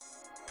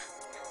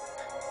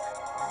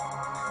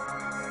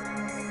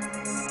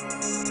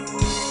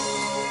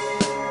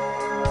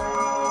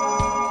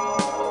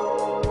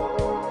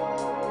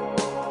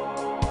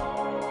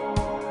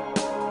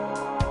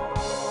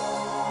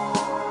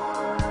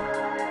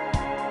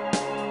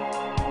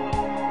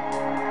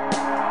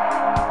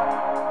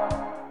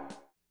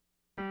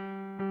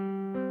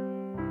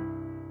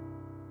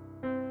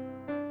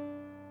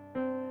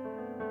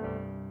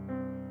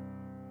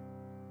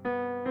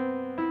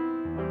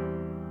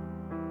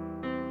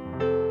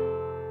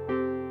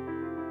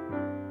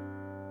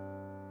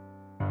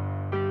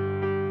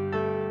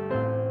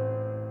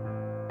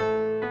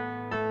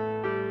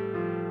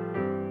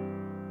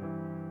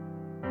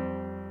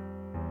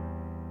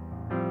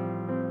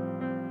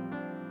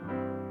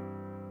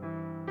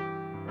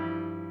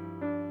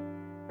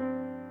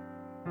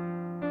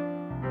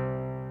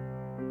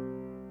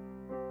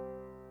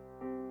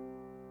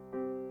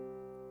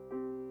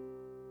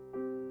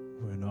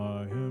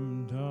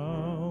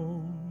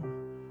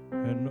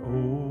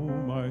oh,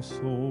 my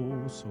soul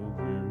so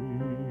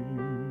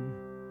weary,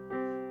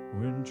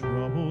 when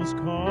troubles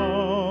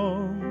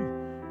come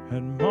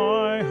and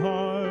my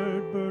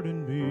heart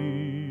burden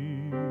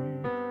be,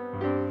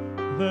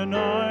 then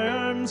I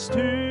am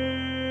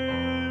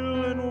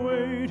still and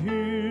wait here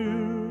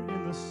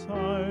in the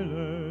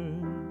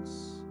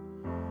silence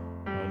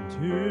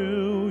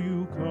until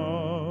you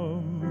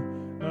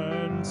come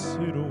and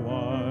sit a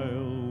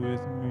while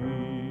with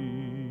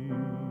me.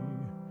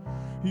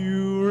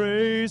 You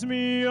raise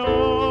me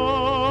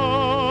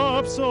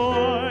up so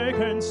I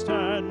can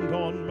stand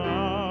on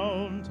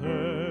mountains.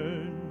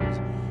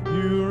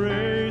 You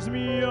raise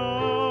me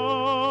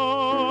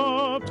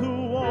up to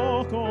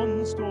walk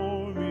on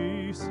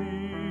stormy seas.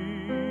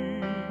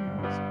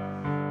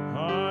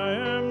 I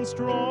am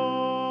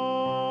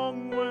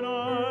strong when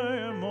I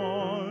am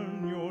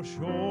on your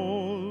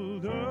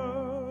shoulders.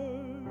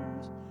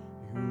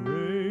 You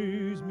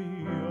raise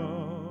me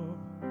up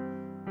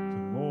to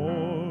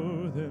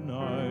more than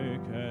I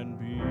can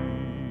be.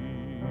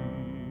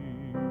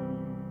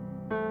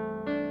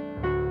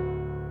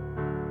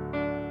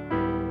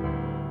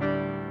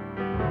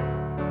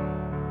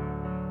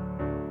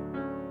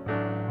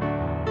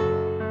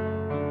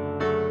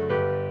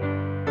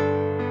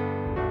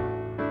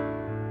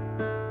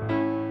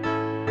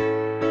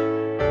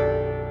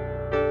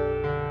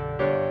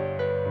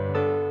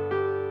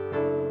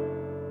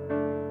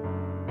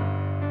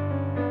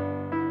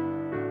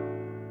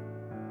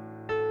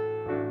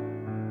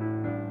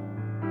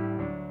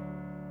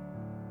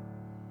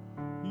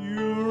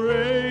 You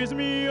raise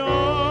me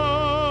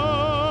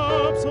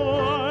up so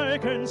I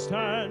can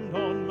stand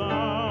on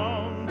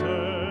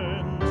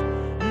mountains.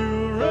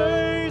 You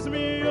raise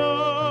me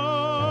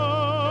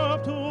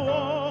up to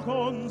walk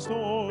on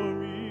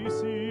stormy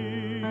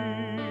seas.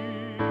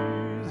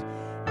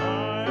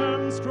 I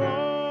am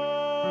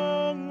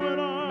strong when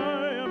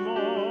I am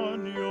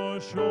on your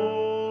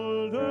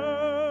shoulders.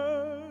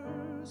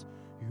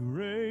 You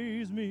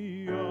raise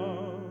me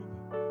up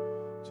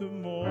to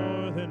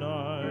more than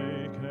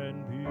I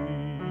can be.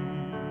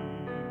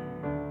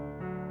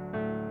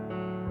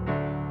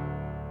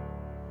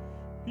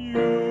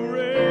 You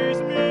raise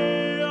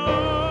me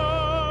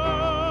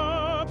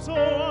up so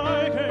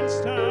I can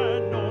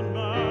stand on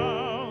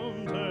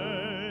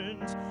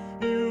mountains.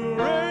 You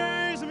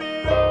raise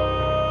me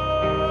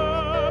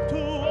up to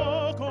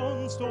walk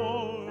on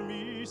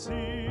stormy seas.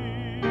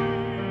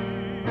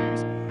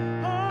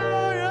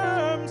 I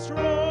am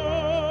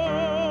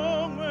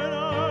strong when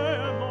I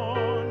am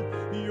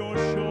on your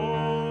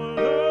shoulders.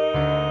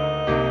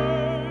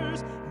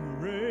 You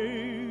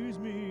raise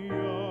me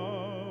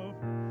up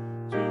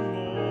to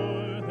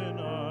more than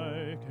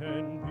I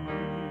can be.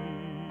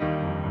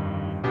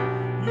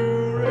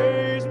 You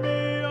raise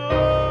me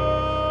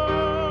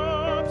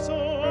up so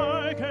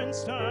I can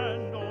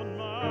stand on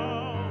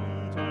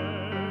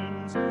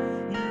mountains.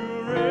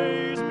 You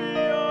raise me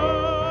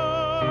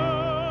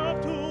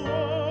up to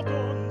walk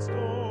on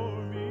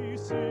stormy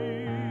seas.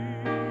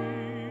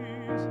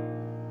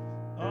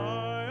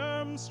 I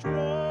am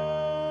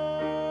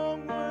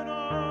strong when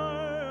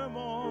I am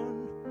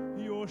on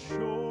your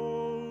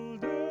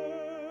shoulders.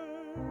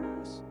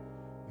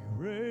 You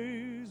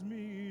raise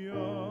me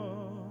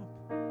up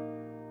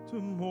to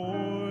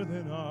more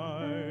than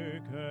I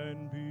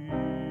can be.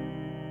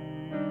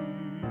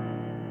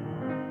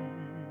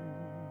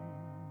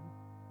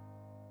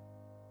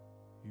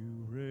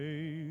 You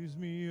raise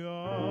me up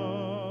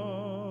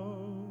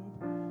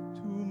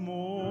to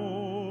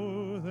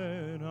more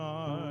than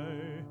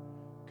I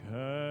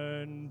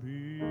can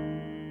be.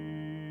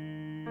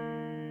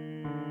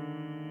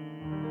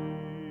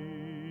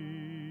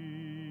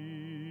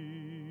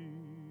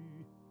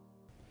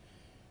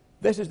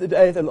 This is the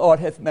day the Lord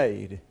hath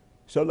made,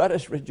 so let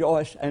us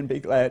rejoice and be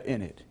glad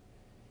in it.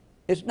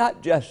 It's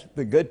not just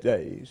the good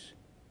days,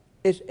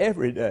 it's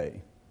every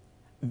day.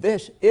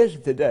 This is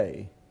the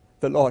day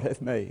the Lord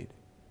hath made,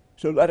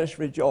 so let us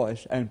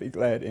rejoice and be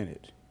glad in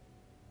it.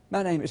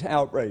 My name is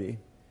Hal Brady,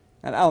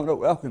 and I want to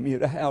welcome you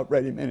to Hal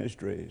Brady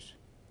Ministries.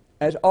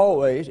 As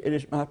always, it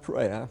is my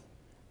prayer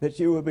that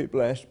you will be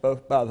blessed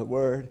both by the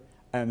Word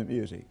and the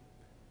music.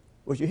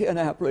 Would you hear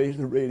now, please,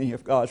 the reading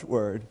of God's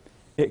Word?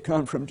 It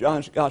comes from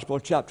John's Gospel,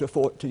 chapter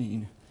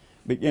 14,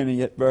 beginning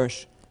at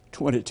verse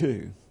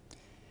 22.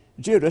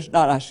 Judas,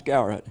 not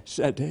Iscariot,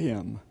 said to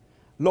him,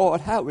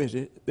 Lord, how is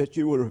it that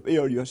you will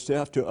reveal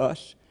yourself to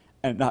us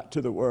and not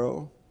to the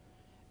world?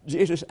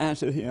 Jesus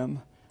answered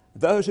him,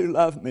 Those who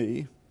love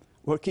me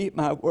will keep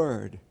my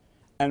word,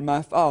 and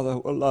my Father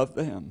will love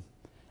them,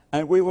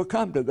 and we will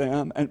come to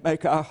them and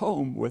make our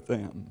home with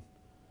them.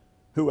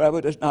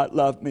 Whoever does not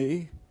love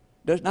me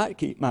does not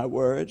keep my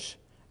words,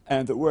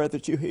 and the word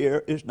that you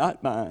hear is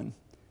not mine,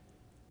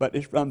 but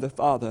is from the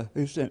Father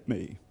who sent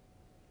me.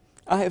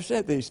 I have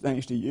said these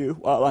things to you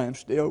while I am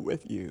still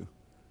with you.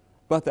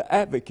 But the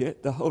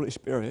Advocate, the Holy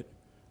Spirit,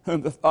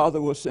 whom the Father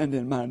will send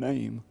in my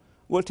name,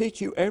 will teach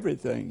you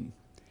everything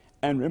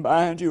and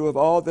remind you of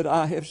all that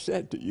I have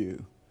said to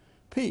you.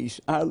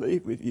 Peace I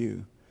leave with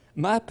you.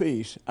 My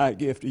peace I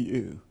give to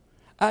you.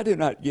 I do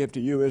not give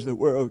to you as the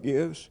world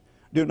gives.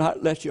 Do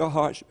not let your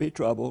hearts be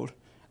troubled,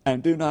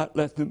 and do not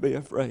let them be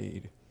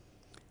afraid.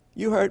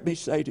 You heard me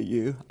say to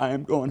you, I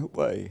am going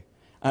away,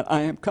 and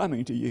I am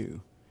coming to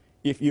you.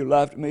 If you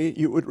loved me,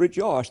 you would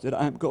rejoice that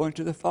I am going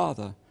to the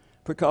Father,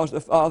 because the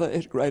Father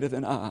is greater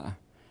than I.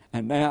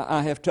 And now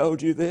I have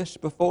told you this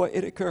before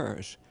it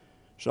occurs,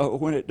 so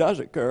when it does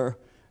occur,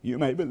 you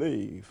may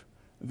believe.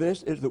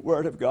 This is the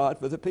word of God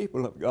for the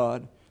people of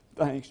God.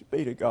 Thanks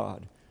be to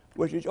God.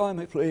 Would you join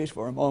me, please,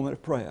 for a moment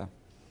of prayer?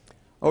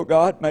 O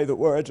God, may the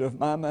words of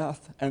my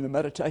mouth and the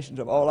meditations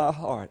of all our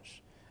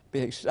hearts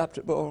be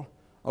acceptable,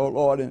 O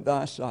Lord, in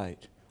thy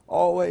sight,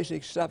 always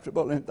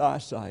acceptable in thy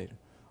sight,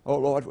 O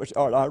Lord, which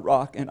art our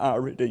rock and our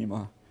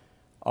Redeemer.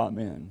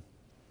 Amen.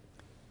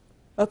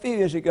 A few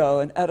years ago,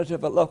 an editor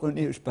of a local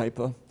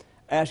newspaper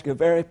asked a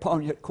very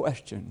poignant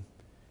question.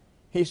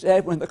 He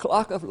said, when the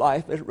clock of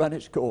life has run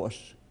its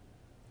course,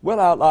 will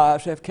our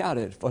lives have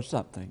counted for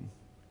something?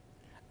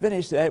 Then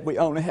he said, we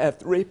only have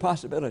three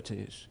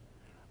possibilities.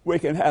 We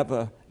can have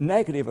a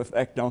negative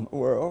effect on the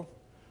world,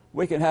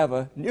 we can have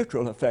a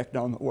neutral effect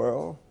on the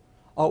world,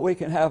 or we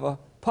can have a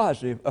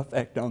positive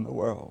effect on the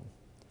world.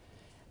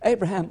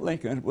 Abraham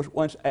Lincoln was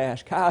once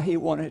asked how he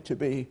wanted to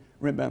be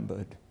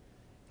remembered.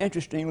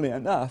 Interestingly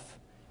enough,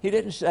 he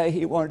didn't say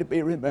he wanted to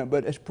be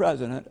remembered as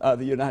President of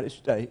the United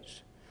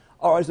States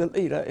or as a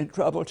leader in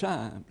troubled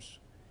times.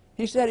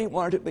 He said he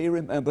wanted to be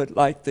remembered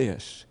like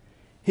this.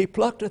 He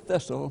plucked a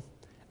thistle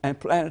and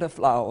planted a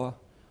flower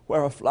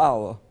where a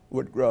flower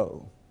would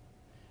grow.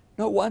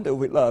 No wonder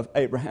we love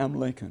Abraham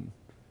Lincoln.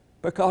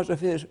 Because of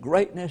his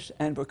greatness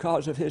and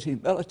because of his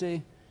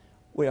humility,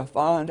 we are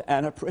fond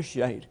and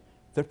appreciate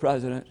the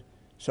president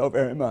so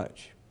very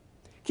much.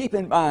 Keep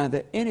in mind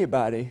that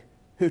anybody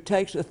who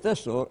takes a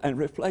thistle and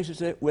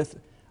replaces it with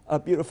a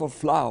beautiful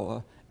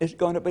flower is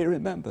going to be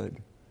remembered.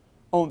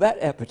 On that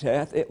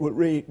epitaph, it will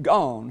read,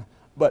 gone,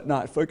 but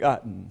not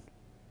forgotten.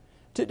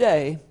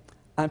 Today,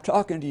 I'm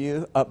talking to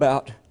you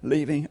about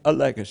leaving a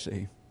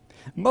legacy.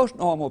 Most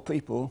normal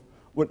people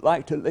would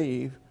like to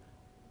leave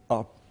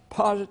a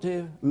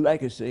positive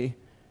legacy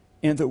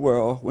in the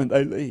world when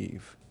they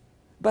leave.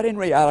 But in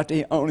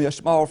reality, only a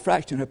small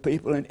fraction of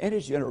people in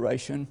any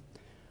generation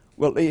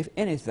will leave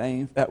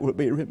anything that will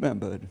be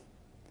remembered.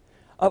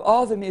 Of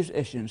all the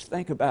musicians,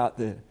 think about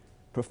the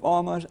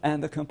performers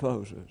and the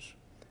composers.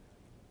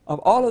 Of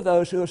all of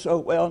those who are so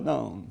well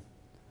known,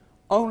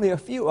 only a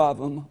few of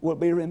them will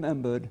be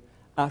remembered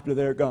after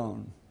they're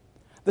gone.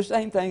 The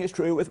same thing is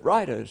true with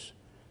writers.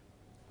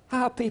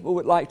 How people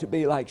would like to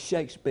be like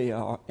Shakespeare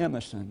or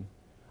Emerson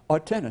or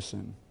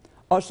Tennyson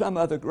or some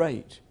other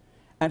great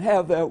and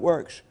have their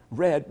works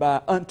read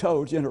by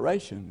untold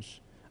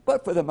generations.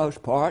 But for the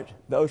most part,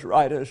 those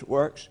writers'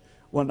 works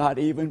will not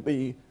even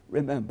be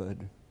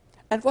remembered.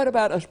 And what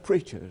about us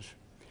preachers?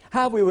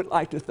 How we would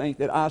like to think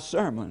that our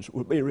sermons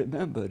will be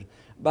remembered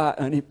by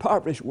an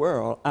impoverished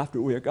world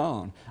after we're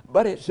gone.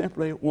 But it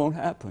simply won't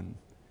happen.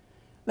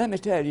 Let me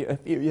tell you, a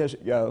few years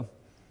ago,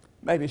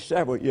 maybe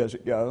several years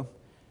ago,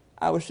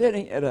 I was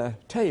sitting at a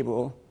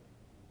table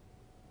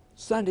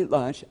Sunday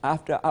lunch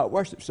after our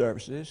worship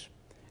services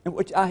in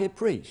which I had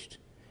preached.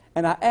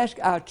 And I asked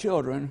our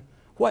children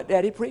what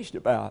Daddy preached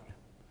about.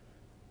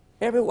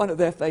 Every one of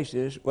their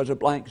faces was a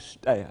blank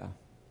stare.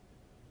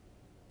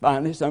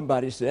 Finally,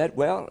 somebody said,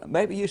 well,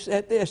 maybe you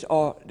said this,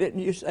 or didn't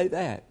you say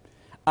that?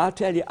 I'll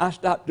tell you, I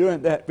stopped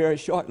doing that very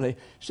shortly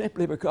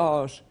simply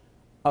because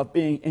of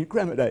being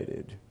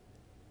incriminated.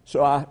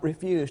 So I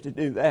refused to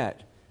do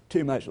that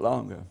too much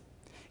longer.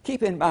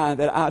 Keep in mind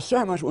that our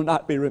sermons will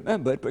not be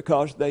remembered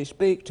because they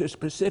speak to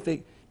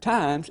specific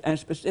times and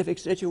specific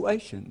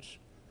situations.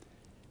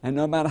 And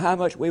no matter how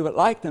much we would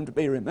like them to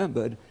be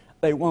remembered,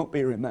 they won't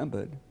be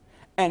remembered.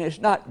 And it's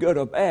not good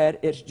or bad,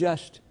 it's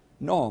just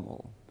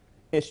normal.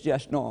 It's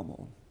just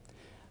normal.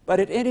 But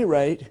at any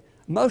rate,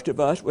 most of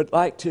us would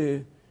like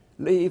to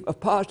leave a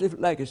positive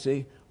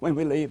legacy when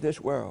we leave this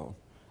world.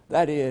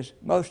 That is,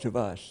 most of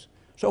us.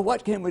 So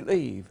what can we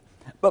leave?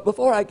 But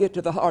before I get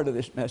to the heart of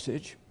this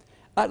message,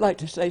 I'd like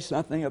to say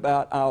something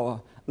about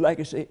our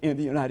legacy in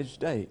the United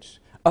States.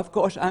 Of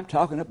course, I'm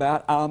talking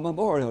about our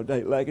Memorial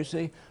Day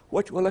legacy,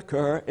 which will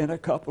occur in a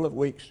couple of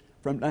weeks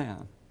from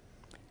now.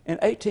 In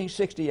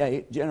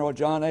 1868, General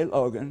John A.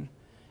 Logan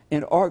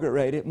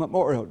inaugurated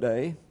Memorial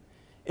Day.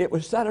 It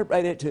was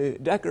celebrated to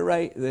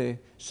decorate the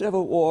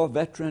Civil War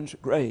veterans'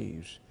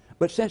 graves.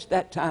 But since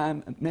that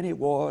time, many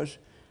wars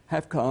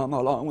have come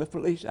along with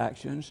police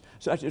actions,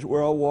 such as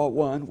World War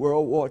I,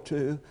 World War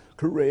II,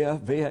 Korea,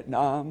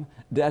 Vietnam,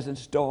 Desert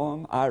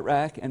Storm,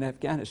 Iraq, and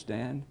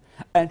Afghanistan.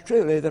 And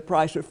truly, the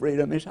price of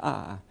freedom is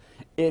high.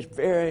 It's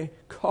very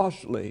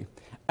costly.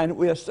 And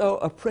we are so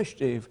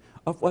appreciative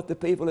of what the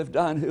people have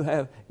done who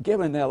have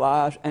given their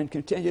lives and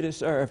continue to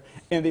serve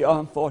in the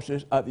armed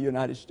forces of the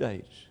United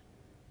States.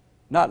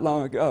 Not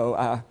long ago,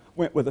 I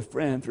went with a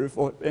friend through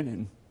Fort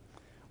Benning.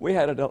 We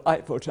had a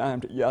delightful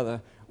time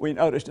together. We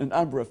noticed a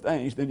number of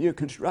things: the new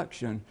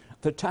construction,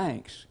 the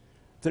tanks,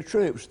 the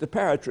troops, the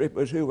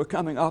paratroopers who were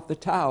coming off the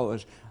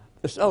towers,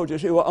 the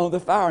soldiers who were on the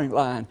firing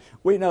line.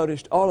 We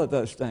noticed all of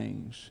those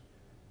things.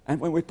 And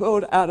when we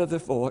pulled out of the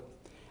fort,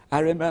 I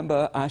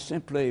remember I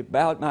simply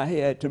bowed my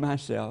head to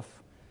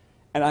myself,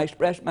 and I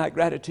expressed my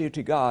gratitude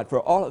to God for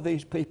all of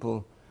these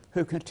people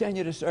who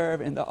continue to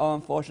serve in the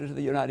armed forces of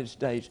the United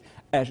States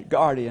as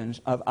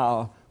guardians of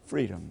our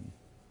freedom.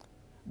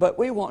 But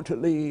we want to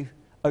leave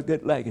a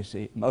good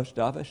legacy, most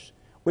of us.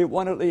 We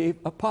want to leave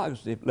a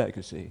positive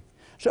legacy.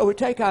 So we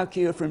take our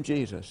cue from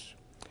Jesus.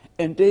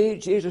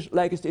 Indeed, Jesus'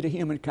 legacy to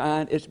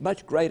humankind is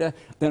much greater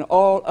than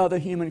all other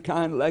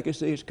humankind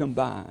legacies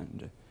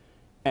combined.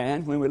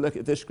 And when we look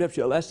at this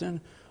scripture lesson,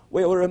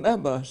 we will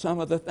remember some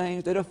of the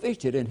things that are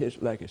featured in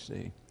his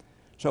legacy.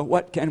 So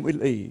what can we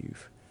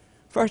leave?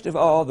 First of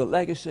all, the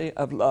legacy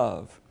of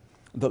love.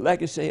 The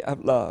legacy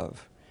of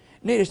love.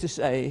 Needless to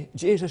say,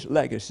 Jesus'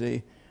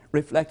 legacy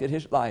reflected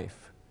his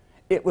life.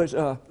 It was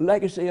a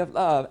legacy of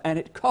love, and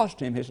it cost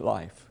him his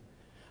life.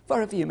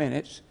 For a few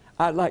minutes,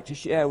 I'd like to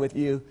share with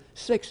you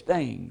 6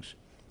 things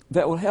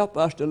that will help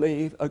us to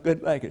leave a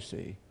good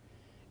legacy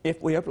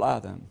if we apply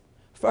them.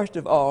 First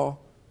of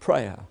all,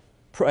 prayer.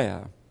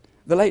 Prayer.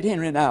 The late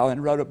Henry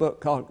Nouwen wrote a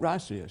book called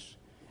Gracias.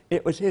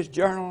 It was his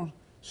journal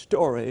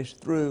stories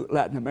through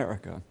Latin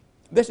America.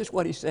 This is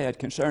what he said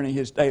concerning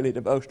his daily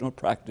devotional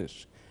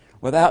practice.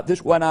 Without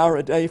this 1 hour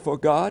a day for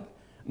God,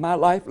 my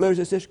life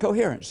loses its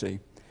coherency,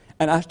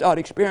 and I start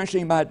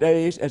experiencing my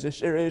days as a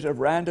series of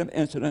random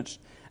incidents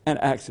and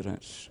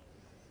accidents.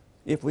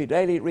 If we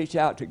daily reach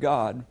out to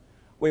God,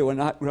 we will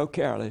not grow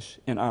careless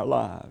in our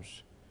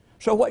lives.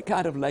 So what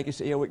kind of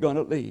legacy are we going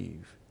to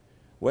leave?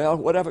 Well,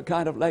 whatever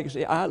kind of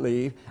legacy I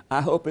leave,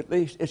 I hope at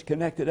least it's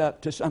connected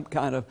up to some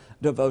kind of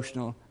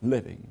devotional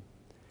living.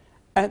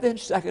 And then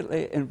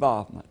secondly,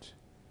 involvement.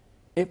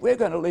 If we're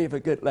going to leave a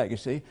good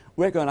legacy,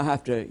 we're going to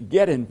have to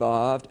get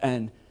involved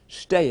and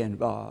stay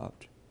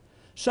involved.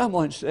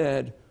 Someone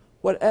said,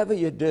 whatever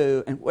you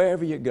do and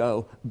wherever you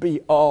go, be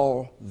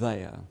all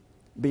there.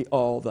 Be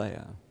all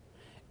there.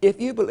 If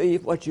you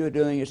believe what you're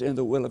doing is in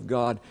the will of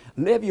God,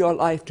 live your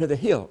life to the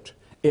hilt.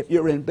 If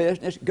you're in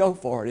business, go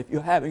for it. If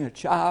you're having a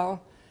child,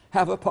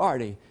 have a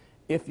party.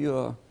 If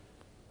you're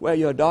where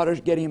your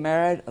daughter's getting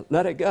married,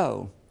 let it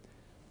go.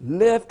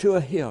 Live to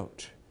a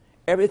hilt.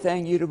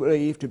 Everything you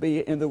believe to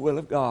be in the will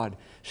of God.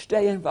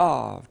 Stay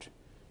involved.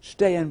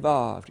 Stay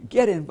involved.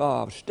 Get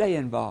involved. Stay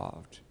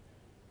involved.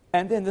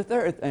 And then the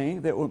third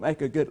thing that will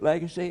make a good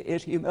legacy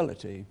is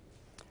humility.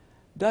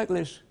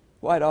 Douglas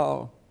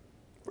Whitall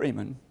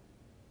Freeman,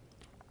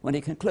 when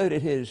he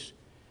concluded his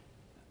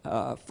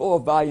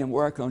 4-volume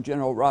work on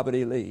General Robert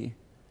E. Lee,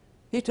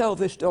 he told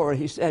this story.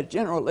 He said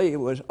General Lee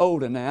was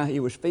older now. He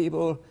was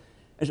feeble.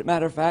 As a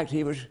matter of fact,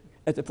 he was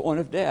at the point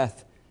of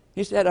death.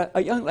 He said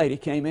a young lady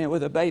came in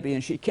with a baby,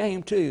 and she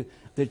came to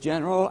the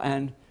general,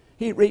 and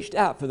he reached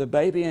out for the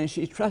baby, and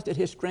she trusted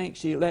his strength.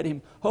 She let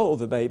him hold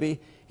the baby.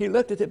 He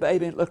looked at the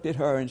baby and looked at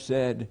her and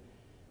said,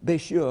 be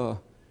sure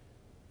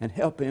and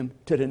help him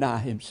to deny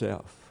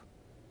himself.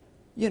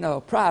 You know,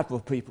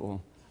 prideful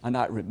people are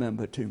not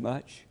remembered too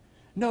much.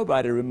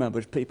 Nobody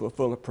remembers people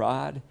full of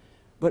pride,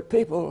 but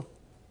people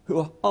who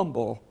are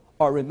humble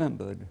are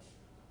remembered.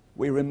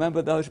 We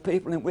remember those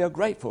people, and we are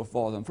grateful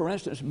for them. For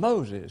instance,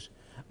 Moses.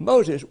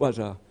 Moses was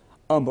a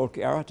humble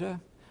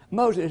character.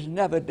 Moses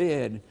never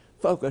did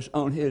focus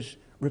on his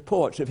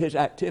reports of his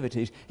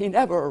activities. He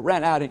never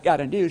ran out and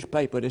got a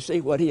newspaper to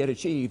see what he had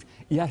achieved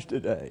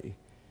yesterday.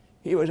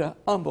 He was a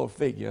humble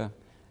figure,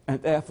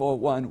 and therefore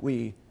one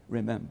we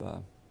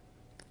remember.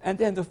 And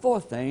then the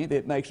fourth thing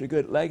that makes a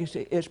good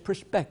legacy is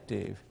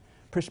perspective.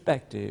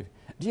 Perspective.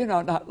 Do you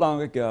know, not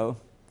long ago,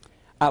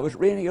 I was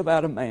reading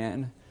about a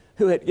man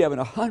who had given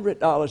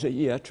 $100 a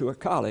year to a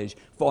college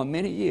for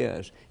many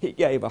years. He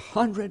gave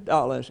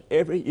 $100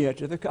 every year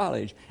to the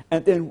college.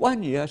 And then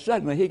one year,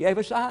 suddenly, he gave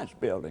a science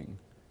building.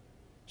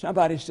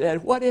 Somebody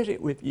said, what is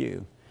it with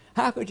you?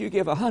 How could you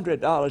give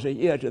 $100 a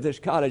year to this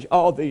college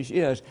all these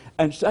years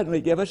and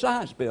suddenly give a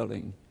science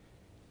building?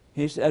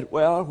 He said,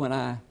 well, when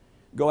I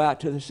go out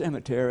to the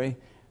cemetery,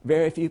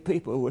 very few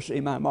people will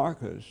see my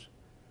markers.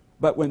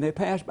 But when they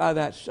pass by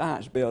that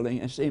science building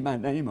and see my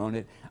name on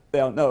it,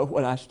 they'll know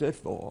what I stood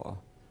for.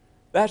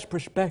 That's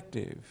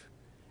perspective.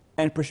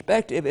 And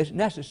perspective is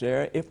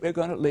necessary if we're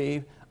going to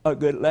leave a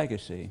good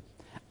legacy.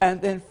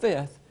 And then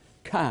fifth,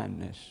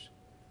 kindness.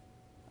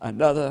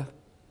 Another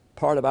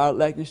part of our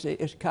legacy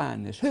is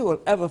kindness. Who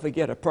will ever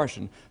forget a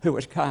person who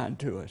was kind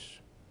to us?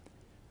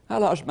 I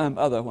lost my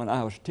mother when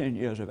I was 10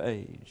 years of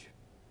age.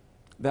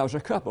 There was a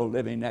couple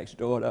living next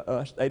door to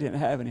us. They didn't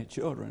have any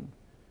children,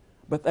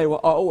 but they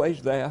were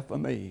always there for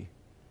me.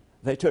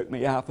 They took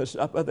me out for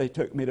supper. They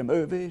took me to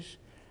movies.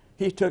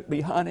 He took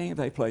me hunting.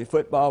 They played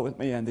football with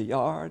me in the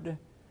yard.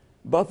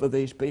 Both of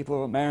these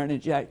people, Marion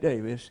and Jack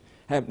Davis,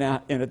 have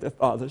now entered the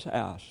Father's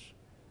house.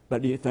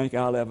 But do you think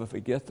I'll ever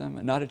forget them?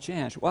 Not a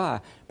chance.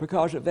 Why?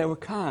 Because they were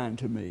kind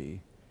to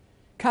me.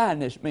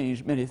 Kindness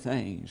means many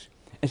things.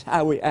 It's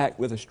how we act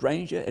with a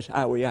stranger. It's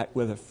how we act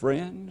with a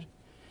friend.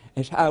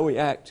 It's how we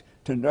act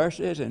to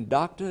nurses and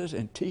doctors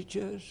and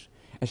teachers.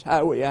 It's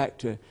how we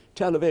act to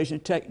television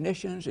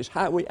technicians. It's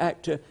how we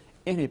act to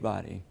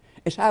anybody.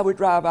 It's how we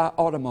drive our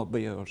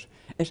automobiles.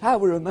 It's how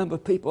we remember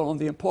people on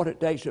the important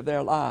dates of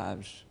their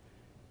lives.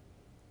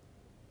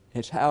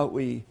 It's how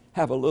we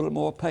have a little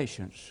more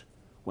patience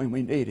when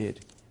we need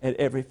it at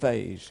every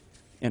phase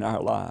in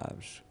our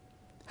lives.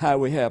 How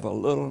we have a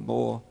little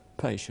more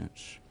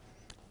patience.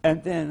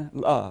 And then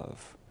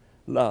love.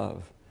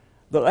 Love.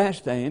 The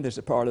last thing that's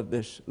a part of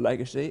this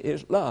legacy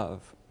is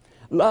love.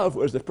 Love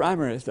was the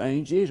primary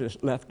thing Jesus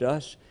left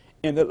us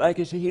in the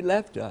legacy he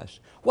left us.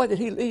 What did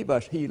he leave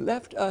us? He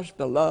left us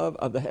the love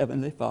of the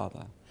Heavenly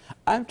Father.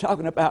 I'm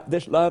talking about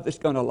this love that's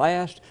going to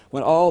last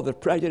when all the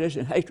prejudice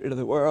and hatred of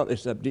the world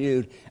is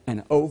subdued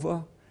and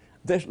over.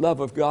 This love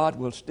of God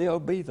will still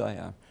be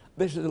there.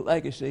 This is the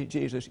legacy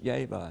Jesus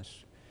gave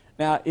us.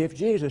 Now, if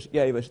Jesus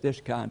gave us this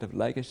kind of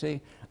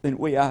legacy, then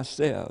we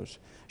ourselves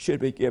should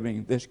be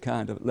giving this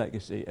kind of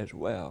legacy as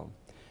well.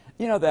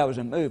 You know, there was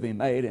a movie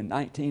made in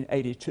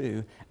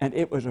 1982, and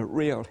it was a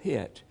real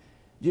hit.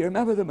 Do you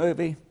remember the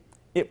movie?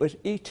 It was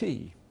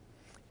E.T.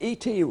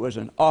 E.T. was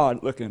an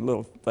odd-looking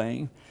little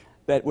thing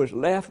that was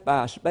left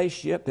by a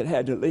spaceship that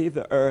had to leave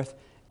the Earth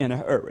in a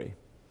hurry.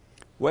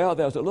 Well,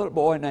 there was a little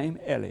boy named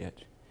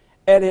Elliot.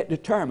 Elliot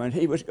determined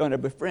he was going to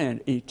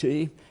befriend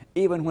E.T.,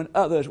 even when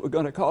others were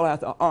going to call out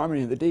the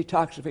army and the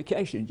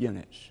detoxification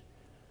units.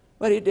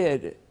 But he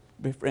did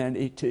befriend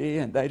E.T.,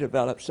 and they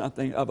developed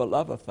something of a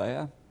love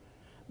affair.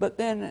 But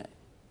then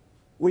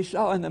we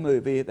saw in the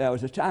movie there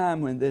was a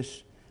time when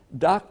this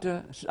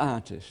doctor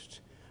scientist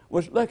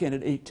was looking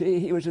at E.T.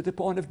 He was at the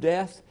point of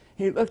death.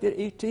 He looked at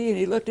E.T. and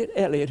he looked at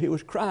Elliot, who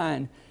was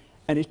crying,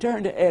 and he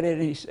turned to Elliot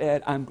and he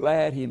said, "I'm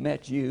glad he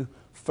met you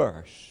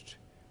first.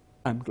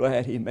 I'm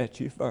glad he met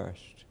you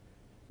first."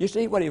 You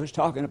see what he was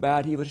talking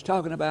about? He was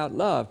talking about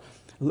love.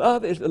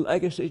 Love is the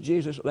legacy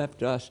Jesus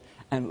left us,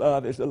 and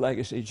love is the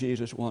legacy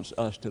Jesus wants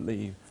us to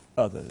leave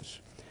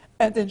others.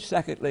 And then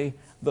secondly,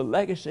 the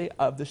legacy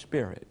of the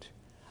Spirit.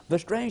 The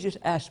strangest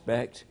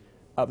aspect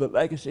of the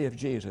legacy of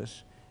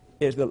Jesus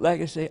is the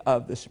legacy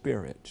of the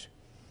Spirit.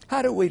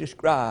 How do we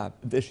describe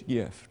this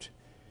gift?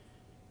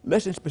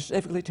 Listen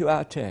specifically to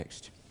our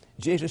text.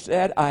 Jesus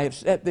said, "I have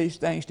said these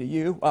things to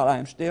you while I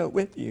am still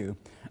with you.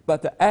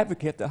 But the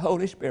Advocate, the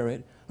Holy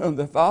Spirit, whom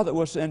the Father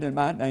will send in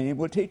my name,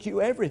 will teach you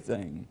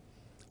everything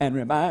and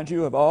remind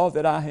you of all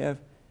that I have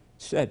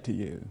said to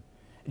you."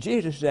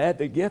 Jesus said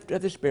the gift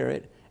of the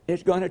Spirit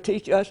is going to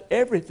teach us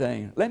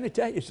everything. Let me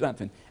tell you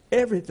something.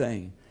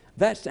 Everything.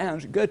 That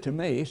sounds good to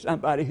me,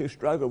 somebody who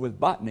struggled with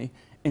botany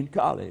in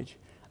college.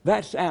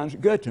 That sounds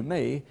good to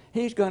me.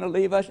 He's going to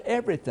leave us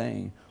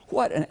everything.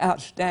 What an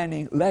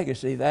outstanding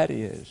legacy that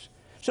is.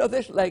 So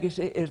this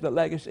legacy is the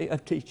legacy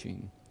of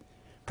teaching.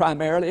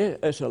 Primarily,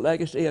 it's a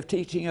legacy of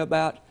teaching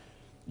about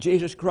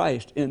Jesus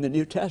Christ in the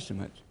New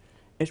Testament.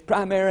 It's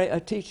primarily a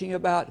teaching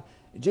about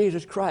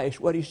Jesus Christ,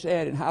 what he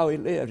said and how he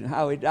lived and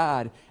how he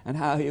died and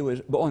how he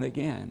was born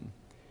again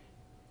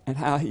and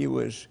how he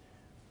was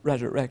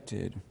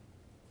resurrected.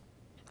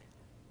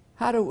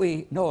 How do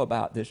we know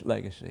about this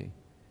legacy?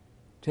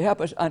 To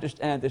help us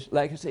understand this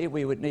legacy,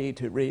 we would need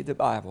to read the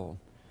Bible.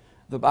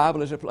 The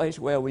Bible is a place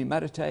where we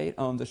meditate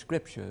on the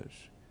Scriptures.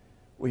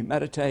 We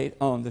meditate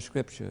on the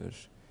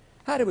Scriptures.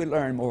 How do we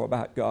learn more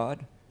about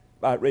God?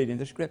 By reading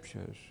the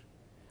Scriptures.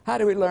 How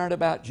do we learn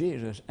about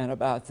Jesus and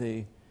about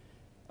the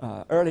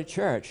early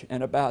church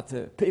and about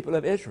the people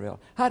of Israel?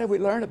 How do we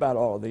learn about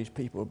all of these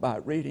people? By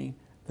reading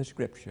the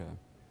Scripture.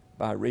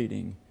 By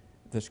reading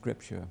the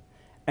Scripture.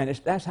 And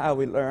that's how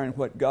we learn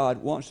what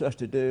God wants us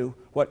to do,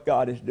 what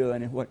God is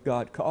doing, and what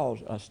God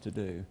calls us to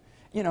do.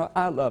 You know,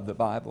 I love the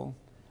Bible.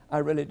 I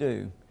really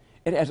do.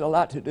 It has a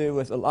lot to do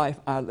with the life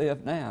I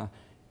live now.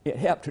 It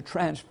helped to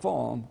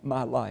transform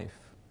my life.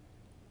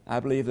 I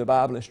believe the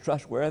Bible is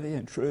trustworthy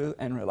and true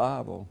and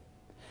reliable.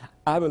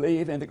 I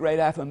believe in the great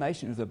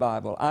affirmation of the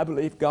Bible. I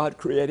believe God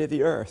created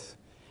the earth.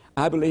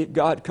 I believe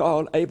God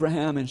called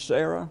Abraham and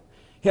Sarah,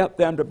 helped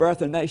them to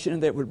birth a nation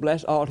that would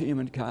bless all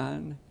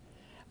humankind.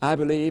 I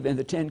believe in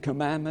the Ten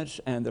Commandments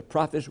and the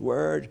prophet's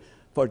word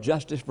for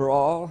justice for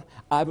all.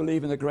 I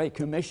believe in the Great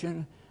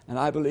Commission, and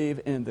I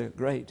believe in the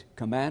Great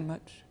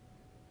Commandments.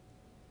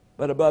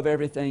 But above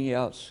everything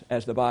else,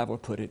 as the Bible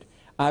put it,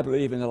 I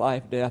believe in the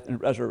life, death, and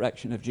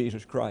resurrection of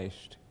Jesus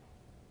Christ.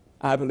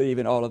 I believe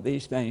in all of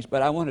these things,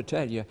 but I want to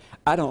tell you,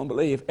 I don't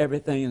believe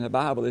everything in the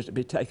Bible is to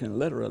be taken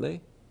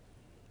literally.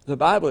 The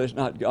Bible is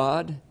not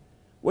God.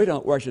 We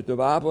don't worship the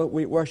Bible,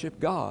 we worship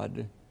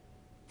God.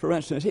 For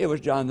instance, here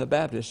was John the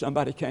Baptist.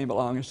 Somebody came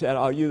along and said,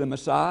 "Are you the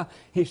Messiah?"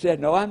 He said,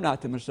 "No, I'm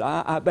not the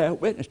Messiah. I bear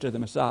witness to the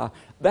Messiah."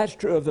 That's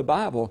true of the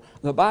Bible.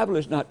 The Bible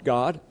is not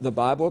God. The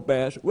Bible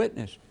bears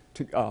witness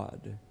to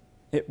God.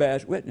 It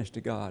bears witness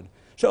to God.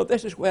 So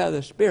this is where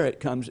the Spirit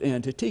comes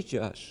in to teach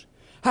us.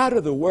 How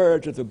do the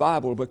words of the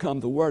Bible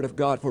become the Word of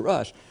God for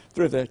us?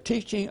 Through the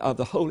teaching of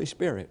the Holy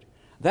Spirit.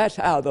 That's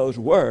how those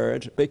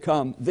words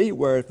become the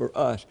Word for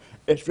us.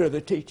 It's through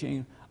the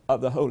teaching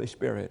of the Holy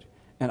Spirit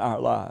in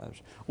our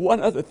lives. One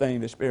other thing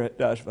the Spirit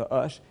does for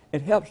us,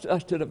 it helps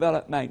us to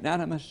develop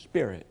magnanimous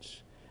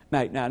spirits.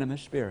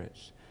 Magnanimous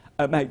spirits.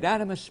 A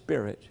magnanimous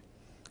spirit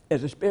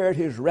is a spirit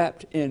who's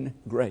wrapped in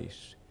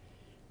grace.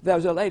 There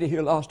was a lady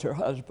who lost her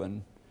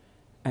husband,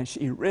 and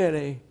she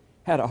really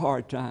had a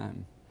hard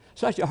time.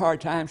 Such a hard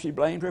time, she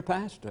blamed her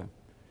pastor.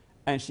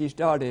 And she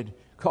started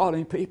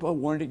calling people,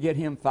 wanted to get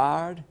him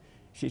fired.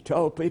 She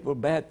told people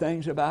bad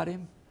things about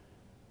him.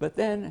 But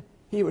then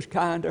he was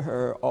kind to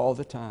her all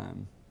the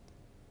time.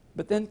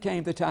 But then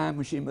came the time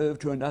when she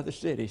moved to another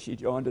city. She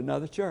joined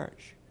another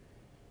church.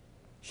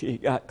 She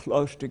got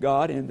close to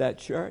God in that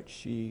church.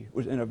 She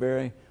was in a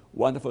very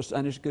wonderful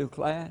Sunday school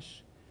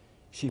class.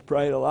 She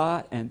prayed a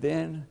lot, and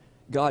then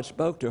God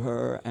spoke to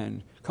her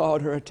and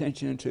called her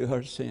attention to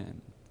her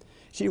sin.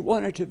 She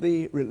wanted to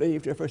be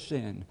relieved of her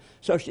sin,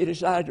 so she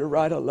decided to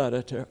write a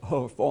letter to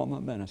her former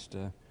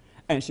minister.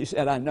 And she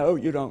said, I know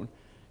you don't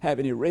have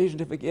any reason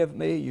to forgive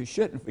me. You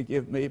shouldn't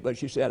forgive me, but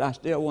she said, I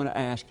still want to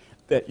ask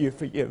that you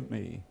forgive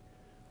me.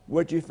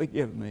 Would you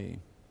forgive me?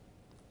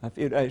 A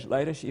few days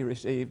later, she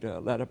received a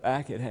letter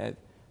back. It had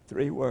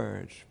 3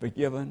 words,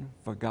 forgiven,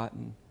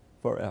 forgotten,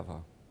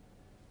 forever.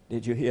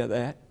 Did you hear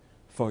that?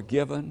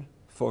 Forgiven,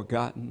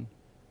 forgotten,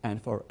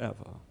 and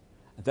forever.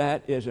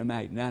 That is a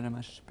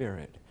magnanimous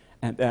spirit,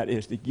 and that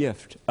is the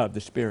gift of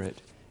the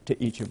Spirit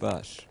to each of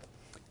us.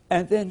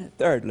 And then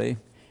thirdly,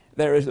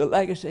 there is the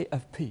legacy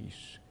of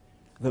peace.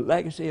 The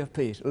legacy of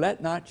peace.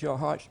 Let not your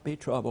hearts be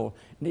troubled,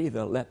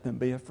 neither let them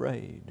be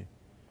afraid.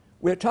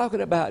 We're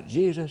talking about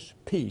Jesus'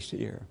 peace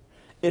here.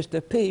 It's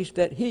the peace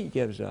that he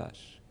gives us.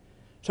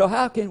 So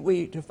how can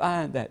we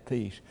define that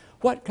peace?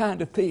 What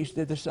kind of peace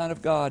did the Son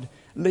of God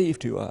leave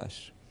to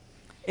us?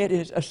 It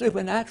is a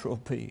supernatural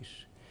peace.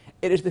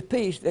 It is the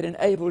peace that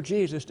enabled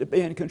Jesus to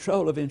be in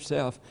control of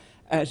himself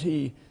as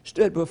he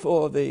stood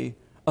before the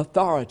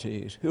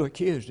authorities who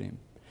accused him.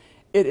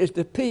 It is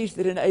the peace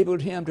that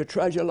enabled him to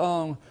trudge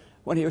along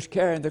when he was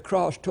carrying the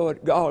cross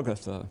toward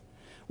Golgotha,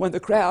 when the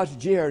crowds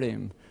jeered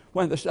him,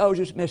 when the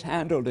soldiers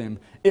mishandled him.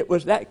 It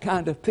was that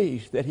kind of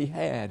peace that he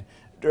had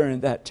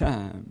during that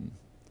time.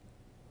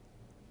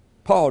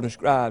 Paul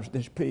describes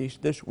this peace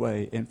this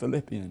way in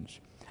Philippians.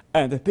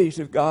 And the peace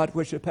of God,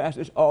 which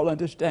surpasses all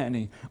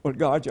understanding, will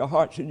guard your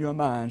hearts and your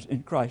minds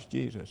in Christ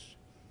Jesus.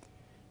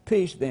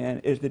 Peace, then,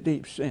 is the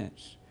deep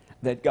sense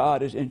that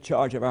God is in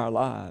charge of our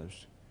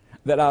lives,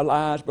 that our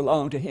lives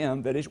belong to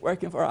him, that he's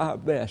working for our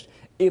best,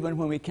 even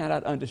when we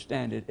cannot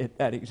understand it at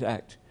that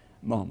exact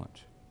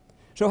moment.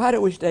 So how do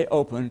we stay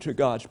open to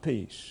God's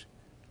peace?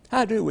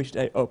 How do we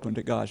stay open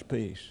to God's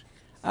peace?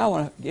 I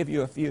want to give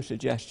you a few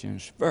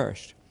suggestions.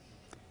 First,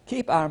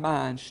 keep our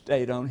minds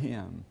stayed on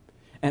him.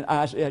 In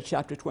Isaiah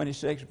chapter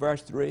 26,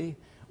 verse 3,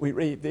 we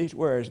read these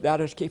words, Thou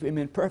dost keep him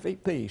in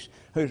perfect peace,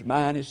 whose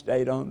mind is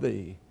stayed on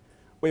thee.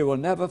 We will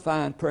never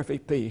find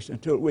perfect peace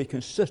until we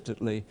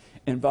consistently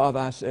involve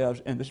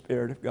ourselves in the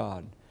Spirit of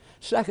God.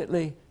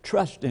 Secondly,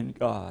 trust in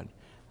God.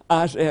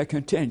 Isaiah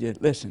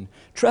continued, listen,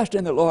 trust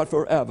in the Lord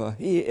forever.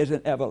 He is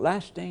an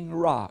everlasting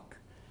rock.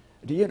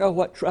 Do you know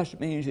what trust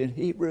means in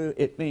Hebrew?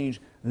 It means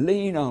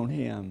lean on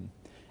him.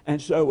 And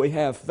so we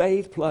have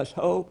faith plus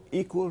hope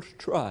equals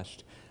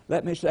trust.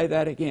 Let me say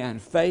that again.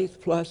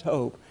 Faith plus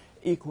hope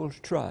equals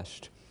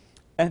trust.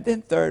 And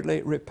then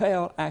thirdly,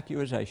 repel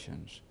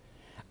accusations.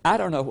 I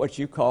don't know what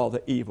you call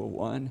the evil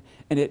one,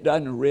 and it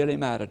doesn't really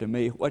matter to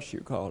me what you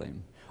call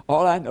him.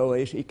 All I know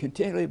is he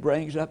continually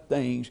brings up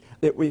things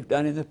that we've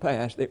done in the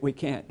past that we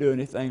can't do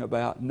anything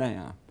about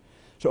now.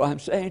 So I'm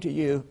saying to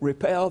you,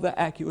 repel the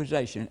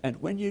accusation.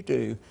 And when you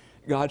do,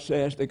 God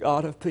says, the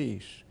God of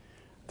peace,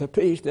 the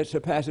peace that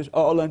surpasses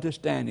all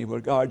understanding,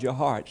 will guard your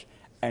hearts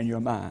and your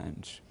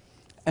minds.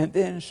 And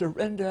then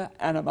surrender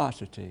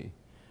animosity.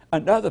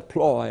 Another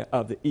ploy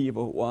of the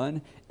evil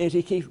one is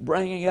he keeps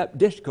bringing up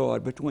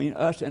discord between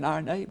us and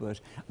our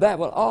neighbors. That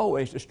will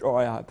always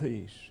destroy our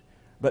peace.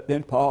 But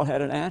then Paul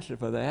had an answer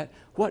for that.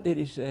 What did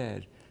he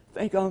say?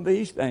 Think on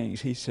these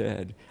things, he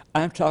said.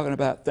 I'm talking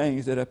about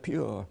things that are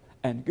pure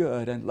and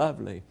good and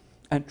lovely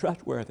and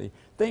trustworthy.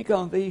 Think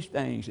on these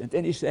things. And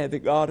then he said, the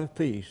God of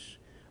peace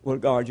will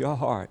guard your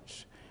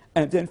hearts.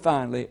 And then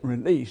finally,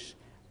 release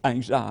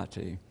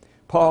anxiety.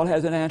 Paul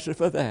has an answer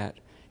for that.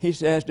 He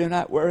says, do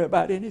not worry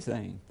about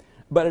anything,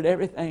 but in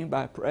everything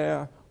by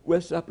prayer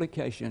with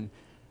supplication,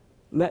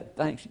 let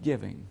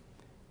thanksgiving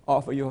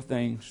offer your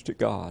things to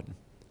God.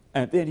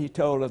 And then he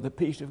told of the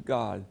peace of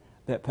God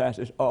that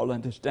passes all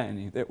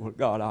understanding, that will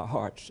guard our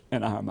hearts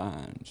and our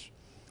minds.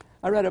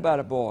 I read about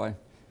a boy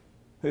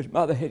whose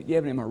mother had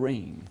given him a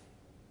ring.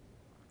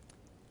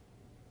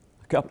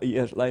 A couple of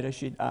years later,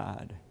 she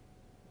died.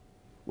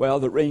 Well,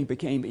 the ring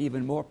became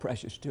even more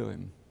precious to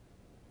him.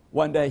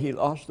 One day he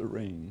lost the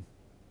ring,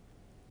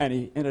 and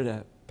he entered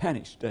a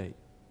panic state.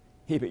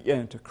 He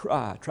began to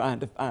cry, trying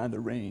to find the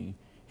ring.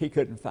 He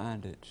couldn't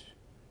find it.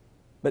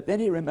 But then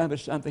he remembered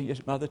something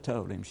his mother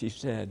told him. She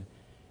said,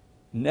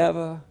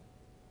 never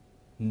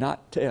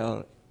not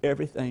tell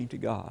everything to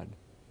God.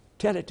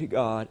 Tell it to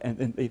God and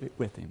then leave it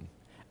with him.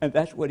 And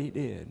that's what he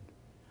did.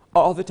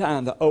 All the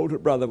time the older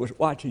brother was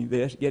watching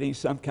this, getting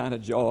some kind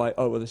of joy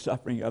over the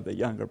suffering of the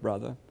younger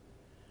brother.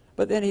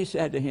 But then he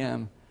said to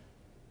him,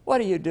 what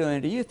are you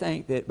doing? Do you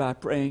think that by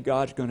praying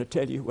God's going to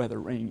tell you where the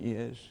ring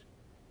is?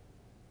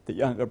 The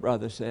younger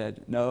brother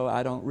said, no,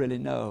 I don't really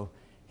know.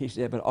 He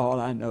said, but all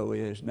I know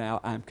is now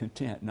I'm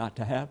content not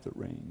to have the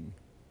ring.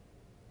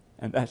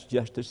 And that's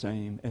just the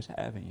same as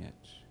having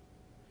it.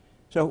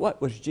 So what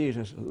was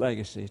Jesus'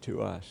 legacy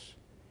to us?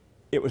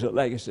 It was a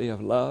legacy of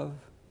love,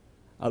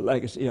 a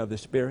legacy of the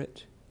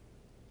Spirit,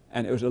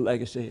 and it was a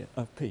legacy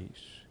of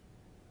peace.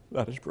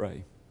 Let us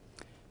pray.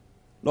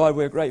 Lord,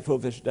 we're grateful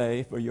this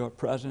day for your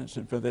presence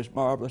and for this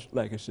marvelous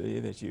legacy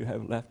that you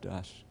have left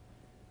us.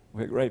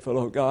 We're grateful,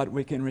 oh God,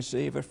 we can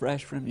receive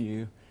afresh from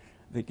you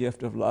the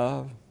gift of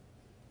love,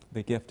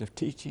 the gift of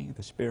teaching,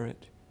 the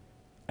Spirit,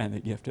 and the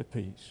gift of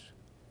peace.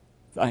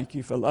 Thank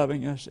you for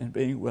loving us and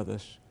being with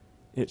us.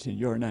 It's in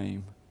your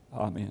name.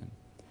 Amen.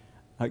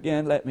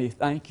 Again, let me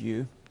thank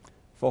you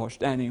for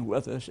standing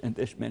with us in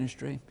this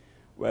ministry.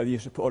 Whether you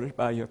support us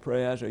by your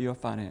prayers or your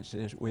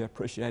finances, we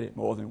appreciate it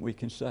more than we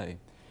can say.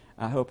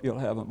 I hope you'll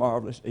have a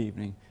marvelous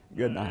evening.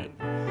 Good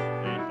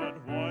night.